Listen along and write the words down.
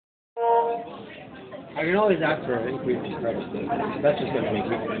I can always ask for an increase in credit. That's just going to make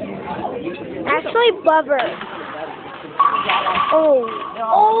me Actually, Bubber. Oh.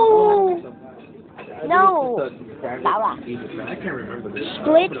 Oh. No. I can't remember this.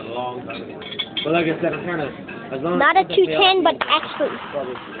 Split. It's been a long time. But like I said, I'm trying to. As long Not as a 210, but actually.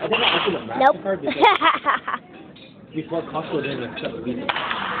 I think I should have Nope. MasterCard before Costco didn't accept Visa.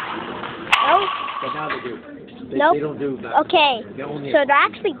 No. But now they do. Nope. They don't do that. Okay. They only So they're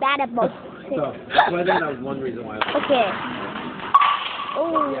actually bad at both. So that's why that was one reason why. Okay.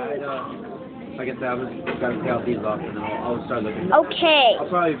 Oh. Yeah, like I said, I was going to pay off these off, and I'll start looking. Okay. I'll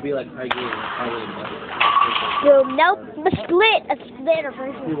probably be like Peggy and probably So nope. A split or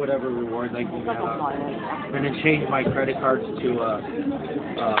version. do whatever rewards I can get out, and then change my credit cards to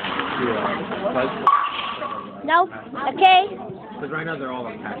Nope. Okay. because right now they're all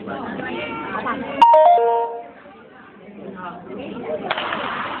on cashback.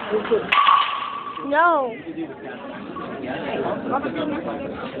 No.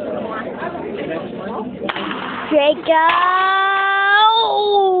 Draco.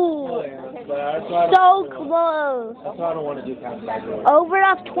 So close. That's why I don't want to do cashback. Over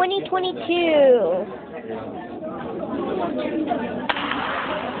of 2022.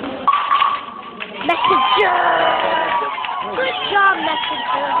 Messenger. Good job,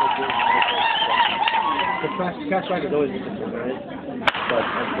 Messenger. The cashback is always different, right? But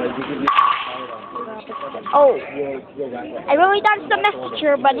you give me Oh, I really thought it's the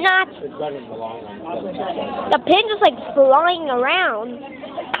Messenger, but not. it's better in the long run. The pin just like flying around.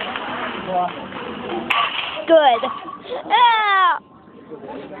 Good. Ah!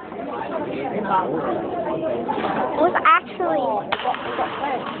 It was actually.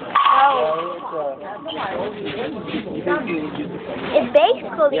 Oh. It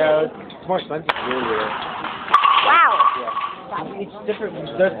basically. Yeah, it's more expensive, really. Wow. Yeah. It's different.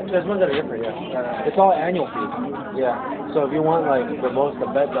 There's ones that are different, yeah. It's all annual fees. Yeah. So if you want like the most,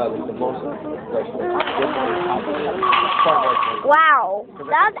 the most like Wow.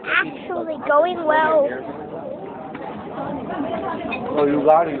 That's actually going well. So you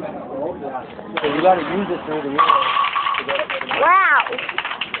gotta use it through the year. Wow.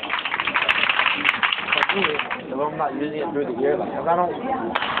 If I'm not using it through the year, like, 'cause I don't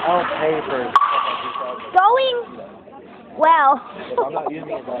pay for. Going well. If I'm not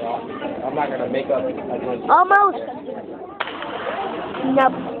using it that often, I'm not gonna make up as much. Almost.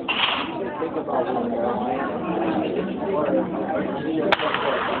 Nope. Think about it.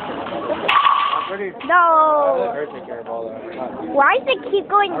 No. Her take care of all that. Why does it keep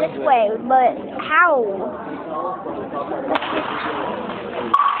going this way? But how?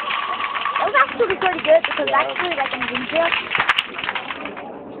 That was actually pretty good because actually like a ninja.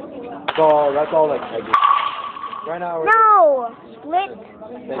 So that's all like Peggy. Right now we're No! Split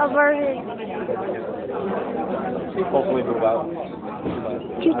a version. hopefully move out.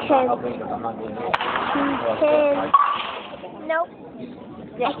 210. 210. Nope.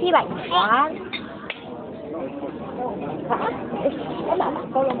 I see like five.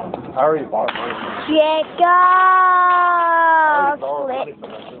 I already bought mine. Jacob!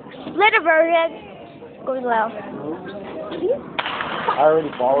 Split a version. Going well. I already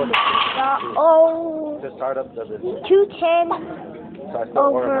borrowed it. Oh. To start up the business. 210 So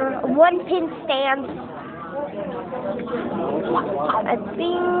over one pin stand. I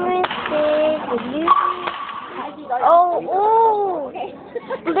think this is new. Oh,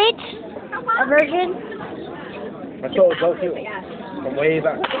 split a version. That's all go to. From way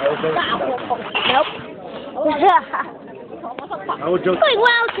back. Nope. I would joke. Going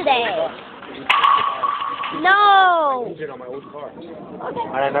well today. No. Engine on my old car.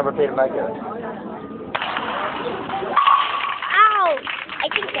 And I never paid it back yet. Ow! I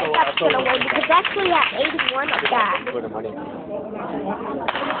think that's gonna win because I actually have 81 of that. For the money.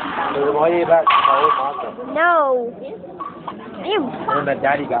 There's a way back to my old Mazda. No. I am And that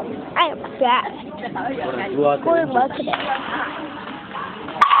daddy got me. I am fat. Going well today.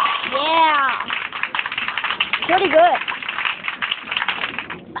 Yeah. Pretty good.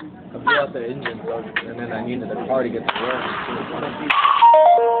 I blew out the engine, so, and then I needed the car to get to work.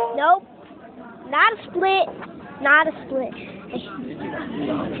 Nope. Not a split. Not a split. I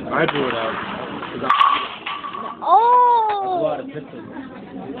blew it out. I blew out a piston.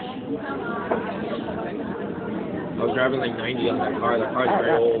 I was driving like 90 on that car. The car's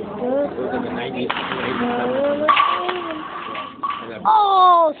very old. It was like a 90, 87.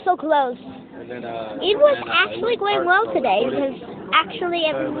 Oh, so close. And then, It was actually going well today because actually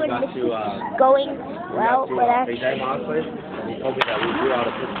everyone was going well, but Big Day Mom's place, and he told me that we blew out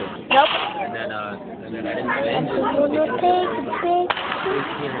a piston. nope. And then I didn't have an engine. So Big.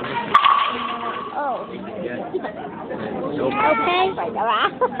 Oh. well. Okay.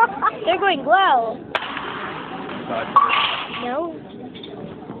 They're going well. No.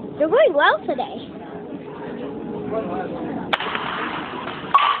 They're going well today.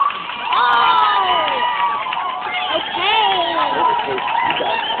 Oh! Okay.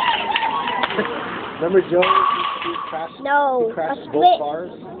 Remember Joe? He crashed. No. He crashed A both split.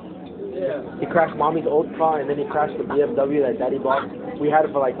 cars. Yeah. He crashed Mommy's old car, and then he crashed the BMW that Daddy bought. We had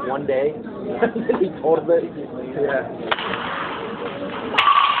it for like one day. He totaled it. Yeah.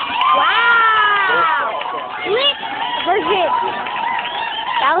 Wow! Split version.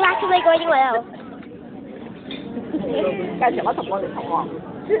 That was actually going well.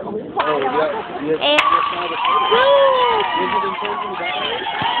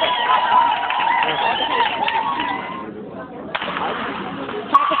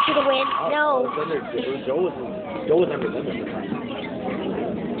 Package to the win. No. Joe was under limit.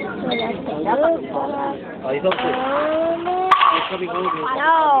 He's coming home.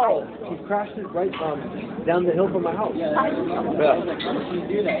 No. He crashed it right down the hill from my house. Yeah.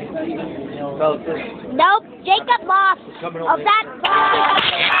 Nope. Jacob lost of that.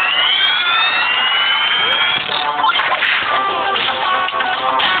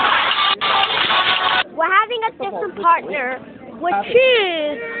 We're having a different partner, which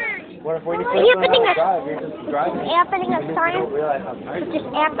is What if when you first learn how to drive, you're just driving? happening of science. Just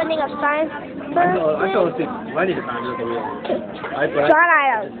happening of science. I fell asleep plenty of times at the wheel.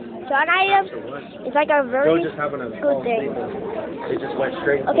 John Adams is like a very just happened to good thing. It just went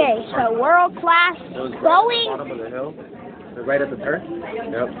straight. Okay, so world class going. Bottom of the hill, right at the turn.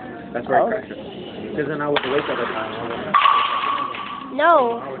 Yep, that's where I crashed it. Because then I was awake at the time.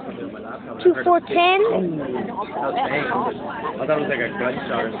 No. 2 4 10. I thought it was like a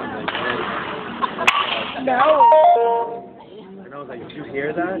gunshot or something. No. And I was like, did you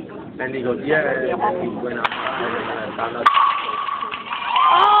hear that? And he goes, yeah. And then he went outside and I found out.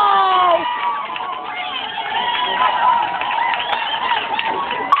 Oh!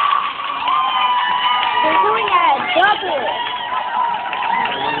 They're doing a double.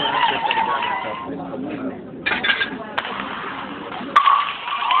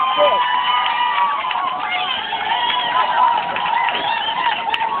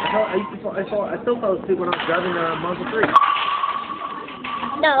 I still fell asleep when I was driving the Model 3.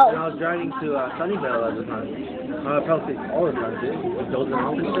 No. And I was driving to Sunnyvale at the time. I fell asleep all the time, dude. Dozing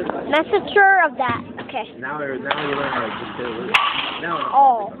off and shit. Messenger of that. Okay. Now you learn how to just do it. Now.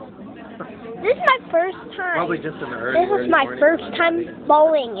 Oh. This is my first time. Probably just in the early. This is my first time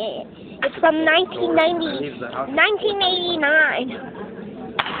bowling it. It's from 1989.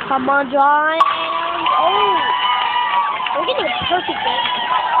 Come on, John. Oh. We're getting a perfect game.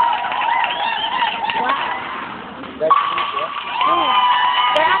 Wow.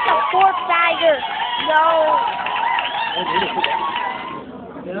 They're at the fourth bagger. No.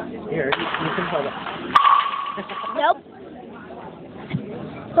 Here, you can tell that. Nope.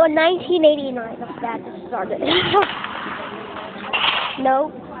 So in 1989, that's bad to start it.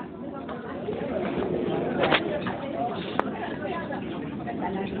 Nope.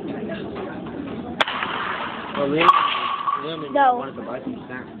 Well, Liam No. wanted to buy some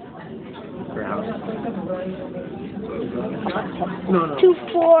snacks for house. No. 2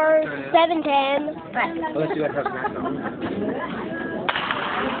 4 7 10. Unless you guys have snacks on.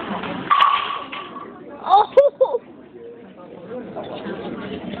 Oh.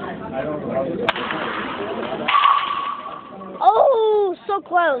 Oh, so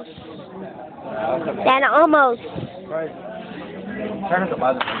close. And almost. Right. Try not to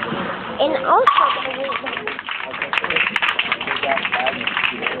buy them. And also,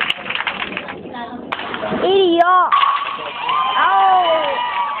 idiot. Oh,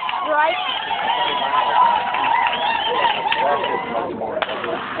 right.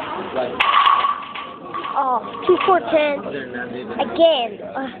 Oh, 2 4 10. Again.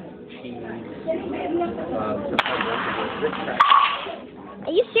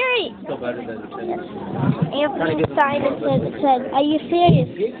 Are you serious? Still better than Anthony Simon said, are you serious?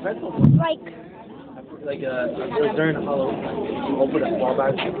 Like, it was during Halloween. You opened a small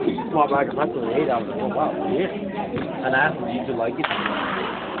bag of pretzels and ate. I was like, oh wow, yeah. And I asked him, did you like it?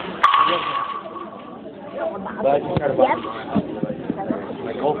 But I just tried to buy them around house.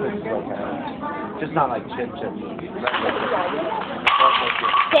 Like open, just not like chips.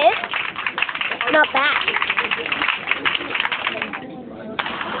 this? Not bad.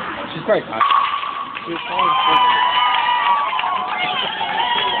 She's very tired. She was falling asleep.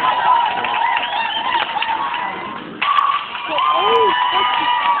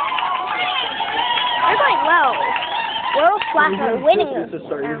 They're going well. World Class are winning. Just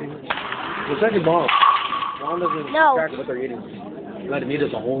start using It's actually bomb. Mom doesn't No. track what they're eating. You let them eat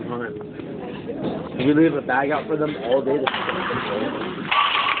it the whole time. If you leave a bag out for them all day, they're going to finish it.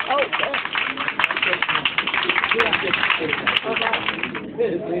 Oh, good.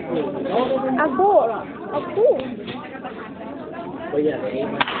 A cool. But yeah, they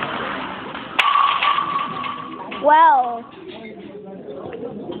ate my... Well.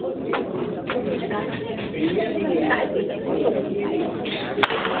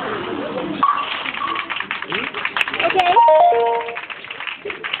 Okay.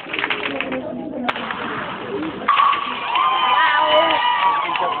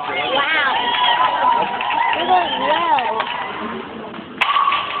 Wow. You're going well.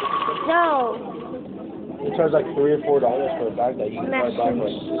 No. They charge like $3 or $4 for a bag that you can buy back like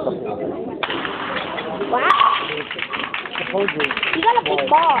something like that. Wow. Supposedly. You got a big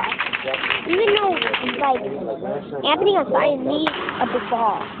ball. Yep. Even though, like, Anthony on science needs a big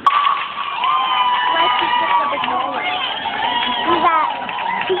ball. Why is he just a big ball? He's at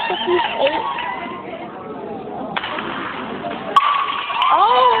 258.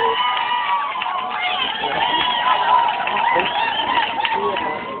 Oh!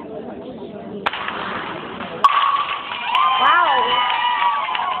 Wow.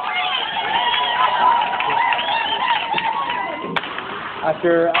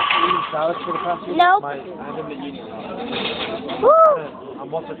 After eating salads for the past week, Nope. I haven't been eating. Woo!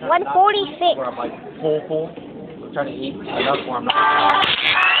 I'm also trying 146. where I'm like full. I'm trying to eat enough where I'm not.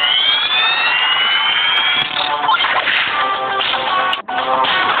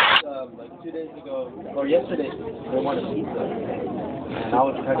 Like 2 days ago, or yesterday, they wanted pizza. And I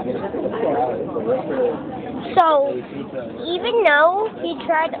was trying to get it. So, even though he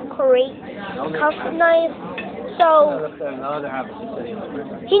tried to create customize, so Another half is just sitting in the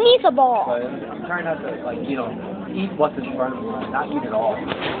fridge. he needs a ball. But I'm trying not to, like, eat what's in front of me, not eat it all.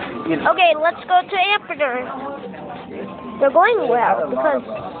 Okay, let's go to Amperner. They're going well because.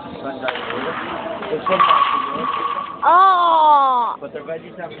 Oh! But their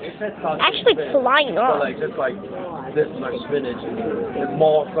veggies have, it says sauce. Actually flying So off. like just like this much spinach and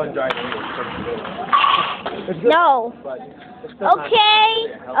more sun-dried onions. It's good, No. but it's still not Okay.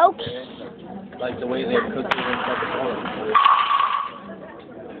 healthy, like the way they cook it and stuff.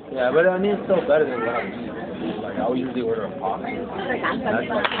 Yeah, but I mean it's still better than what I'm eating. Like I would usually order a pasta. That's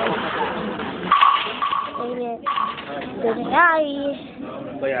like Dang it. Good guys.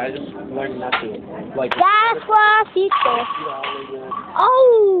 But yeah, I just learned not to like. That's Guasito.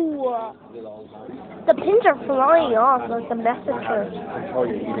 Oh! The pins are flying off like the messenger. Control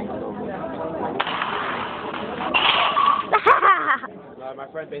your eating. My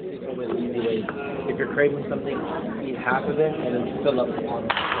friend basically told me the easy way. If you're craving something, eat half of it and then fill up on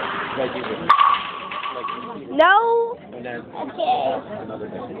veggies. No. And then Okay. another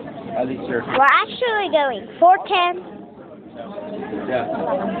day. At least you're. We're actually going 410. Yeah.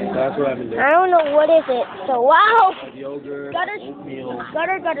 That's what I've been doing. I don't know what is it. So wow. Like yogurt, Gutter. oatmeal,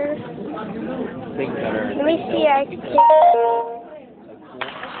 Gutter. things that are. Let me see. I can.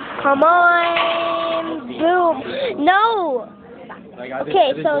 Come on. Boom. No. Like, I've been, Okay,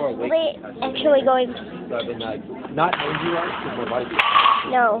 I've been so more awake we're because actually going. So I've been like not energy-wise because my body's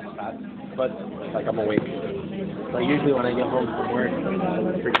No. fat, but like I'm awake. Like usually when I get home from work,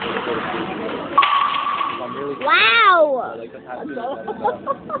 I'm freaking go to sleep. If I'm really Wow. like the past 2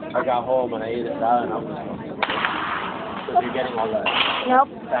 days, I got home and I ate a salad and I was just so you're getting all that Nope.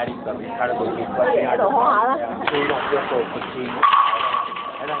 fatty stuff. You kind of go keep fleshing out your body, so you don't feel so fatigued.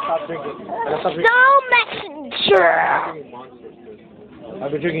 And I stopped drinking. No messenger. Monsters. I've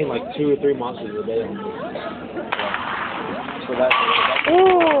been drinking like 2 or 3 monsters a day. So that's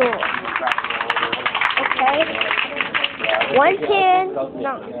Ooh. Okay. 110.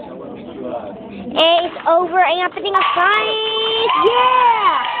 No. It's over. Anthony of Science.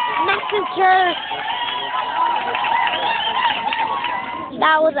 Yeah. Messenger.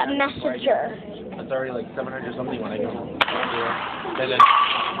 That was a messenger. it's already like 700 something when I go home. And then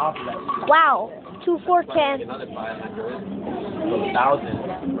on top of that, Wow. 2,410. another 500. So 1,000,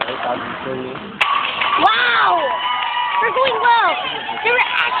 right? 1,030. Wow. They're going well. They're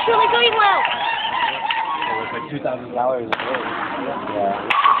actually going well. So it's like $2,000 a day. Yeah.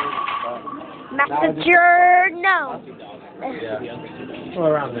 Messenger. No. Yeah. Well,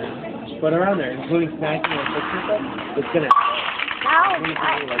 around there. But around there, including snacking and fixing stuff, it's gonna. No.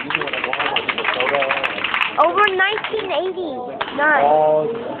 Like, usually when I go home, I get a soda. Over 1989. All.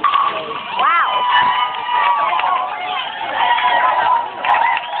 Wow.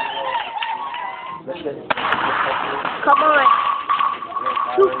 Come on.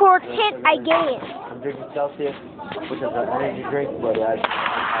 2,410. I get it. I'm drinking Celsius, which is an energy drink, but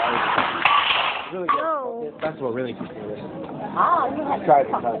really good. No. That's what really keeps me awake. Oh, you have Try it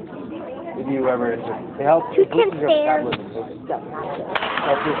sometime. If you ever it helps Two boost your stairs. metabolism.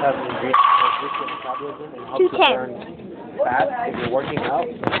 Helps you have ingredients that boost your metabolism and helps you 210. burn fat if you're working out,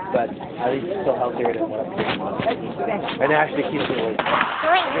 but at least it's still healthier than what I'm doing. And it actually keeps you awake.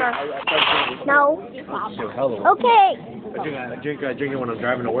 No. So hell of a Okay. I drink it when I'm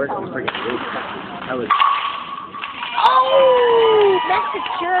driving to work. I'm freaking awake. That was. Oh, that's a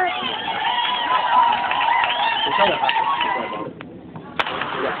jerk. It's kind of hot.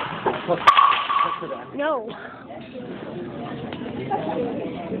 No.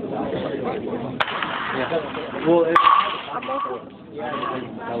 Yeah. Well,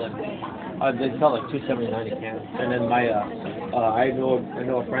 they sell like $2.79 a can, and then my I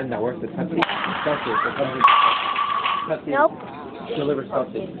know a friend that works at Pepsi. Pepsi Nope. delivers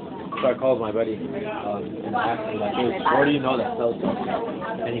Pepsi. So I called my buddy and asked him like, hey, where do you know that sells it?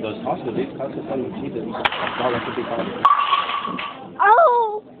 And he goes, Costco, dude. Costco sells it cheapest. Oh, that's a big problem.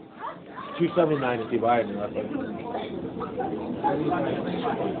 Oh. $2.79 if you buy it in that way.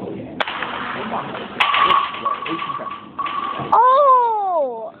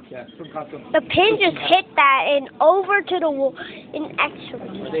 Oh. Yeah, from Costco. The pin just hit that and over to the wall in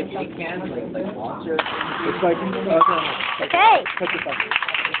actually. They can like monster. It's like Okay.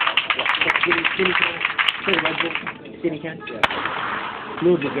 Skinny can. Yeah.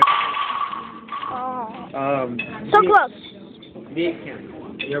 Blue is good. Oh. So close. Big can.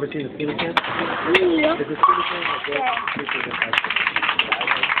 You ever seen the skinny can? Yeah. Is it skinny can or big?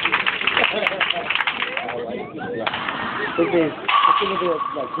 Big is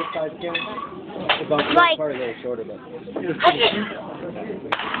like this size can. It's about Like, part a little shorter, but.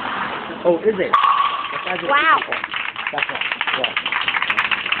 Oh, is it? wow. That's right. Yeah.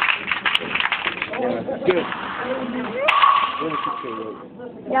 Yeah, good. Really keeps you awake.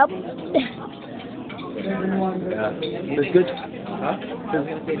 Yep. Yeah. It's good. Huh?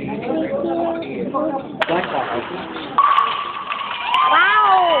 Black coffee.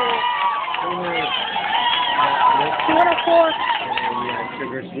 Wow. 204. Yeah,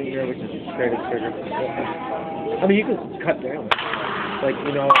 sugar sweetener, which is straight up sugar. I mean, you can cut down. Like,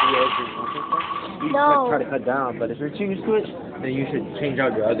 you know, the eggs or something. You can No. try to cut down, but if you're too used to it, then you should change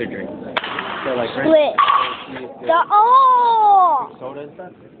out your other drinks. So, like, Split. Oh. soda and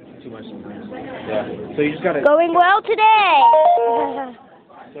stuff, too much sometimes. Yeah. So you just gotta. Going well today.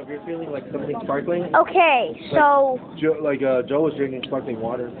 So if you're feeling like something sparkling. Okay, so Joe was drinking sparkling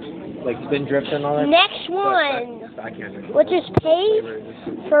water, like Spin Drift and all that. next one, I can't drink it. which is Paige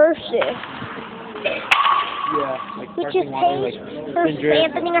versus. Yeah, like Which is sparkling water, like Paige Spin versus Drift,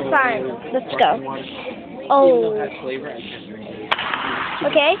 Anthony Assign. Let's sparkling go. water. Even though Oh. it has flavor, I can't drink it.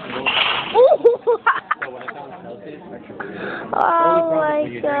 Okay. So when I found Celsius, Oh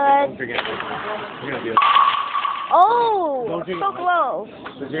my God. don't drink it. You're gonna be awake. Oh, Don't drink so it. close.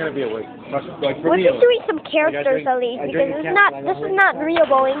 Because you're gonna be awake. Like for We're me, just doing some characters at least because this is not real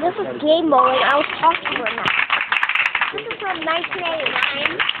bowling. This is game bowling. I was talking about that. This is from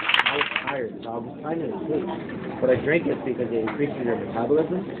 1989. I was tired, so I was kind of asleep. But I drank it because it increases your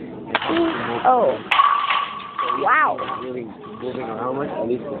metabolism. And helps you move. Oh. So Wow. not really moving around much, at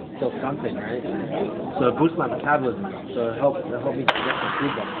least it's still something, right? So it boosts my metabolism. So it helped me to get my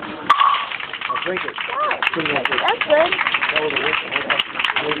food better. I drink it. That's good. That was it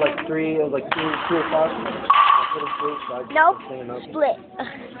was like 3, it was like 2 o'clock. I put it through, so I just Nope. was staying up. Split.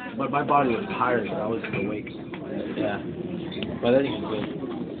 But my body was tired, so I was awake. Yeah. But that is good.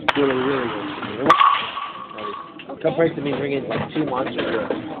 Really, really good. Compared to me drinking like 2 monsters or I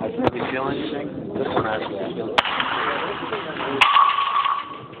don't really feel anything, this one actually I feel it.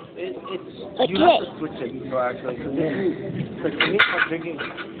 You have to switch it, so actually. Like for me, I'm drinking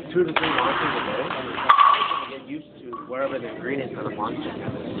 2 to 3 monsters a day, and you get used to whatever the ingredients of the monster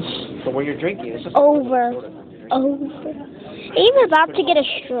is. So when you're drinking, it's just Over. I'm about to get a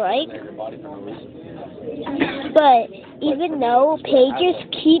strike, but even though Pages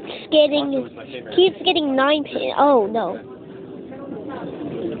keeps getting 9 pin. Oh no.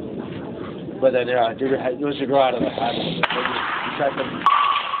 But then it was to grow out of the habit. You try to.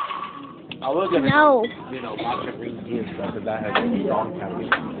 I was gonna, matcha green tea and stuff, but that has strong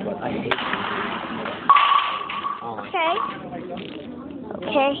caffeine. But I hate it.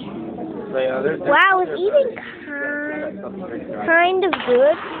 Okay. So, yeah, Wow, it's even kind of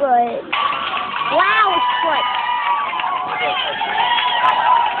good, but wow, it's what?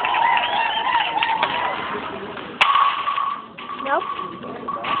 Nope.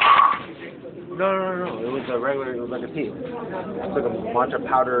 No. It was a regular. It was like a tea. It's like a matcha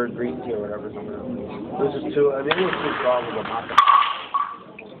powder green tea or whatever. It was just too. I mean, it was too strong with the matcha.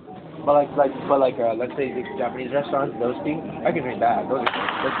 let's say the Japanese restaurants, those things, I can drink that. Those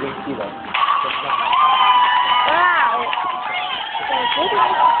green tea though. Wow.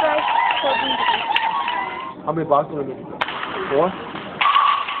 How many boxes are there? 4?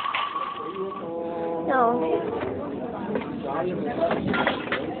 No.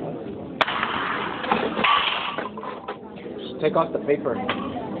 Just take off the paper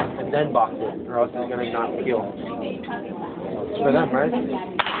and then box it, or else it's gonna not peel. It's for them, right?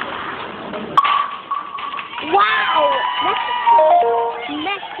 Wow.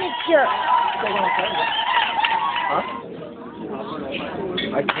 Messenger. Huh?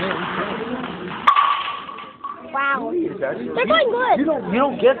 I can't. Wow. You eat it, Daddy. They're going good. You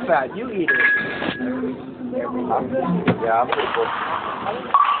don't get fat. You eat it. Yeah, I'm pretty full. I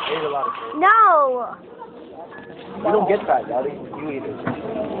ate a lot of food. No. You don't get fat, Daddy. You eat it.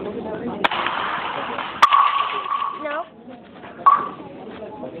 No.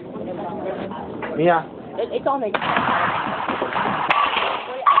 Mia. It's on the.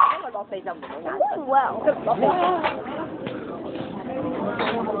 Doing well.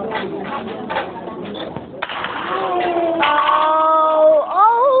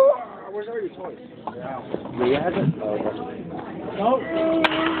 Oh. Where's all your toys? Yeah, has it? Oh, okay.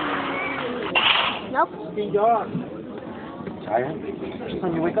 Nope. Be gone. Tired? What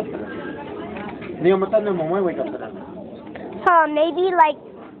time you wake up today? Leo, what time did Mama wake up today? Maybe like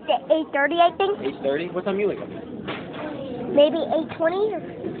 8:30, I think. 8:30? What time you wake up? Maybe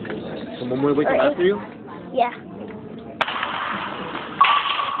 8:20. So Mama wake up Or after you? Yeah.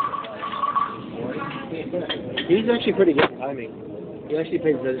 He's actually pretty good at timing. He actually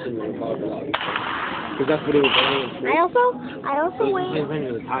pays attention to the clock a lot. Because that's what he was doing in school. I also So wait. he's paying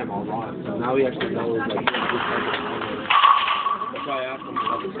attention to the time all wrong. So now he actually knows, like, this type of time. That's why I asked him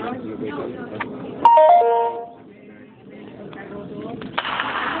about the time you wake up.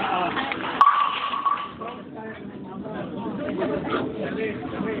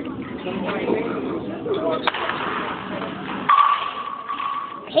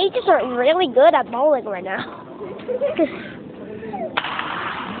 Pages are really good at bowling right now.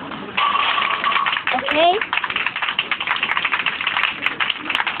 Okay.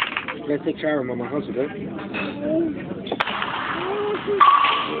 You gotta take a shower, Mama. How's it good?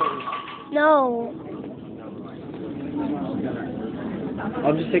 No.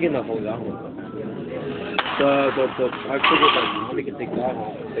 I'm just taking the whole that one. I figured that Mommy could take that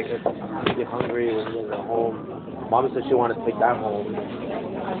home. Take her, get hungry when you get home. Mommy said she wanted to take that home.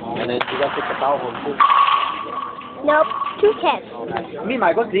 And then you gotta take the towel home too. Nope. 210. Me,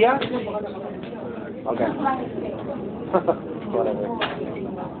 Michael, Dia? Okay. Whatever.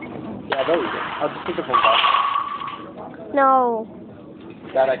 Yeah, there we go. I'll just take the phone call. No.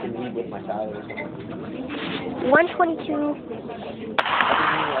 That I can eat with my salad or something. 122.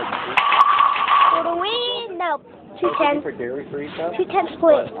 For the win. Nope. 210. For dairy free stuff. 210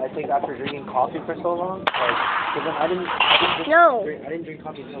 split. But I think after drinking coffee for so long, like, because then I didn't drink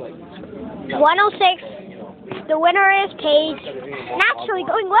coffee until like 106. The winner is Paige. And actually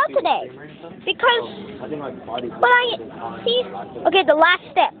going well today. Because, I think my body. see, okay, the last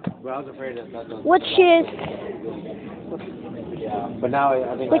step, But I was afraid that that's which is, yeah. But now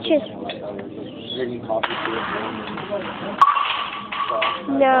I think which is, drinking coffee too.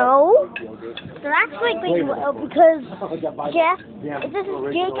 no, they're actually going well because, Jeff, this is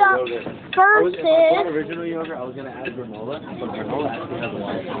Jacob versus, Original yogurt, I was gonna add granola, but granola actually has a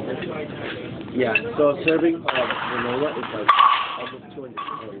lot of sugar. Yeah, so a serving of granola is like almost 200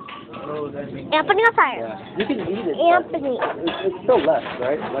 calories. Anthony on fire. Yeah, you can eat it. Anthony. It's still less,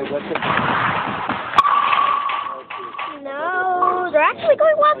 right? Like let's say. No, they're actually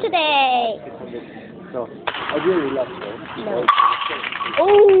going well today. So ideally less though. No. Oh,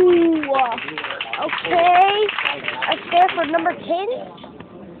 okay. That's there for number 10.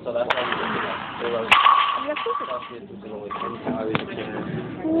 So that's why we did that.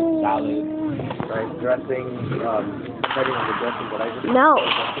 Salad, right? Dressing, depending on the dressing, but I just No. put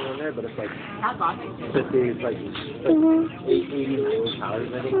dressing on there, but it's like 50, it's like 80, 90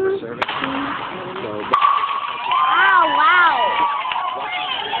 calories, I think, per serving. So, Wow.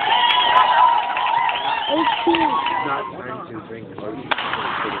 18. not time to drink or eat.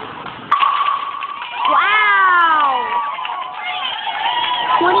 Wow.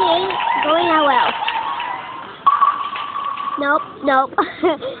 28. Going out well. Nope.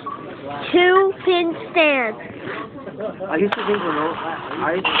 2 pin stand. I used to drink granola.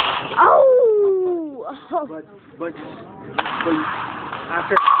 Oh. But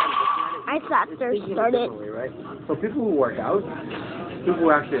after I thought there started. Right? So people who work out, people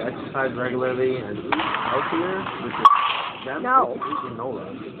who actually exercise regularly and eat healthier, which is them, No. it's granola.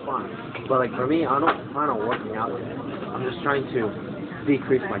 It's fine. But like for me, I don't plan on working out yet. I'm just trying to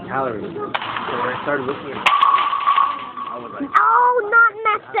decrease my calories. So when I started looking at I was like, Oh, not good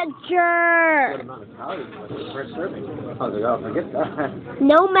messenger. amount of calories for the first serving. I was like, oh, forget that.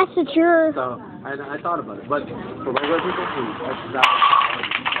 No messenger. So I thought about it. But for regular people who exercise,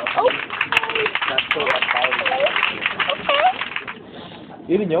 that's still like calories.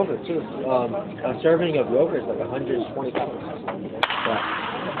 Okay. Even yogurt too. A serving of yogurt is like 120 calories.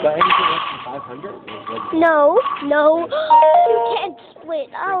 But anything less than 500 is like. No. You can't split.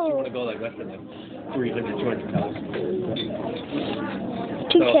 You Oh. want to go like less than like 300, 200 calories.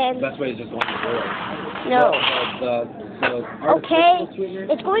 210. So best way is just going to zero. No. Okay.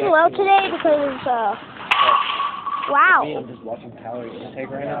 It's going well today because wow. For me, I'm just watching calorie intake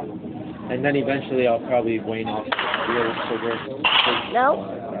right now, and then eventually I'll probably wane off real sugar. No.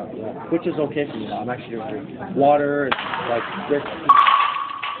 Which is okay for me. I'm actually drinking water, like this,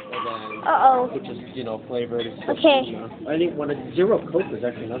 and then, which is flavored. Okay. I think when it's zero Coke is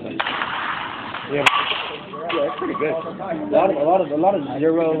actually not that. Yeah, it's pretty good. A lot of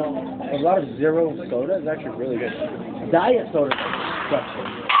zero soda is actually really good. Diet soda is disgusting.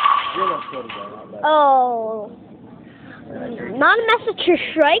 Zero soda is not bad. Oh. Not a messenger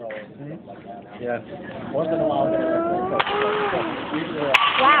strike. Yeah. Once in a while.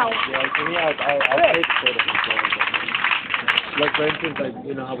 Wow. Yeah, for me, I'll take soda. Like for instance, like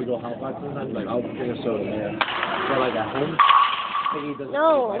how we go hot pot sometimes. Like I'll drink a soda there. But like at home, Peggy doesn't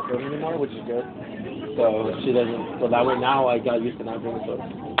like soda anymore, which is good. So she doesn't. So that way now I got used to not drinking soda.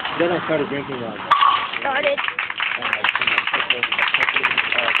 Then I started drinking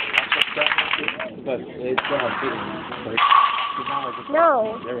but it still has sugar.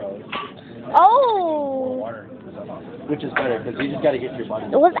 No. Zero. Oh. Water. Which is better because you just got to get your body.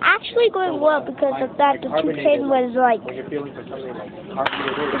 It was actually going well because of that. The 210 was like. When you're feeling for something like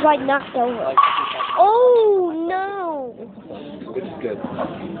carbonated. It was like knocked over. Oh no. Which is good.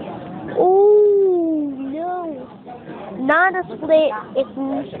 Oh no. Not a split. It's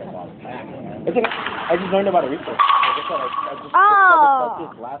okay. I just learned about a research. Like I said, I just discovered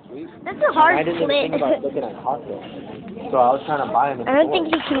this last week. That's a hard I didn't even think about looking at cocktails. So I was trying to buy them. I don't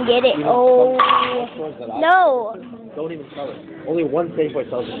think you can get it. Even Oh. No. Don't even sell it. Only one Safeway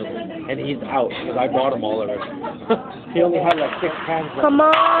sells it, and he's out because I bought him all of it. He only had like 6 cans left. Come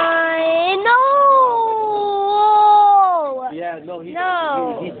on. No. Yeah, no. He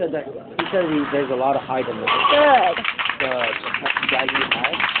said there's a lot of hype in this. Good. The guy you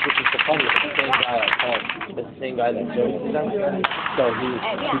had, which is the funniest, the same guy I called, the same guy that showed me them. So he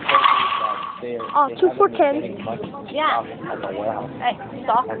told me that they haven't been getting much stock at the warehouse.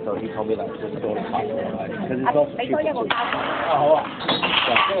 And so he told me that just go to Costco. Because it's also cheap.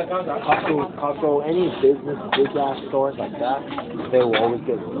 Costco, any business, big ass stores like that, they will always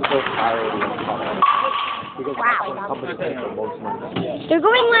get so tired of Costco. Because companies pay the most money. They're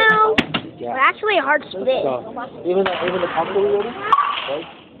going well. Yeah. They're actually a hard split. So, even the Costco we right?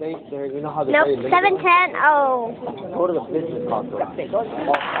 They're how they Nope, say 710. Oh. Go to the business Costco.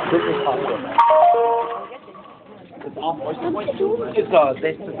 Business Costco. It's awful.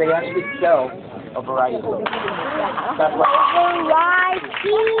 They actually sell a variety of stuff. That's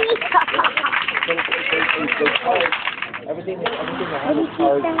everything that has a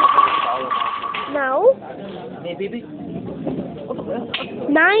card. No. Hey, baby. 99.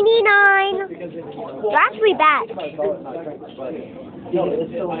 They're actually bad.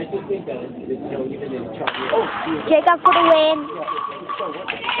 Jacob for the win.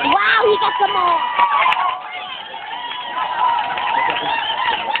 Wow, he got some more.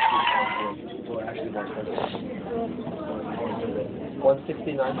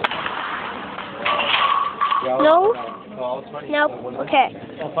 No. Nope. Okay.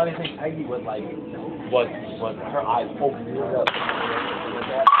 The funny thing, Peggy was like, was her eyes open.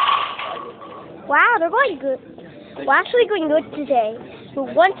 Wow, they're going good. We're actually going good today. So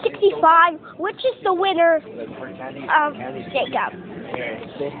 165, which is the winner of Jacob.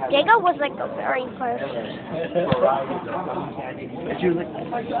 Jacob was like the very first.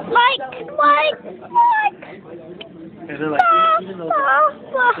 Like.